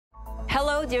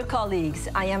Hello, dear colleagues.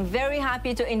 I am very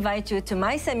happy to invite you to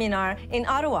my seminar in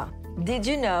Ottawa. Did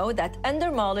you know that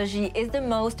endermology is the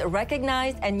most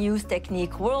recognized and used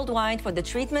technique worldwide for the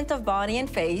treatment of body and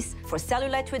face, for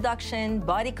cellulite reduction,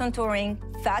 body contouring,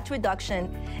 fat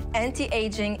reduction,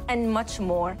 anti-aging, and much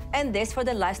more, and this for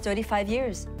the last 35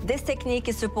 years. This technique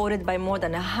is supported by more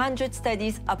than 100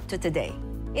 studies up to today.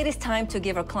 It is time to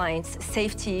give our clients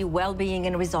safety, well-being,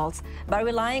 and results by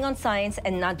relying on science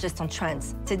and not just on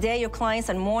trends. Today, your clients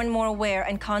are more and more aware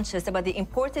and conscious about the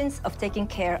importance of taking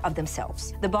care of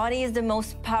themselves. The body is the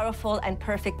most powerful and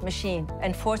perfect machine.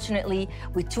 Unfortunately,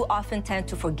 we too often tend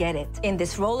to forget it in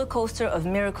this roller coaster of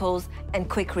miracles and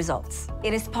quick results.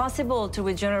 It is possible to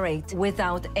regenerate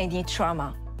without any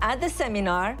trauma. At the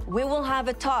seminar, we will have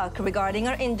a talk regarding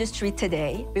our industry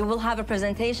today. We will have a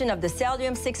presentation of the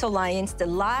Cellium-6 Alliance, the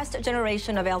last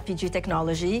generation of LPG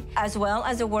technology, as well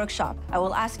as a workshop. I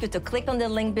will ask you to click on the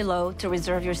link below to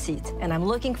reserve your seat, and I'm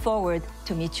looking forward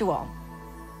to meet you all.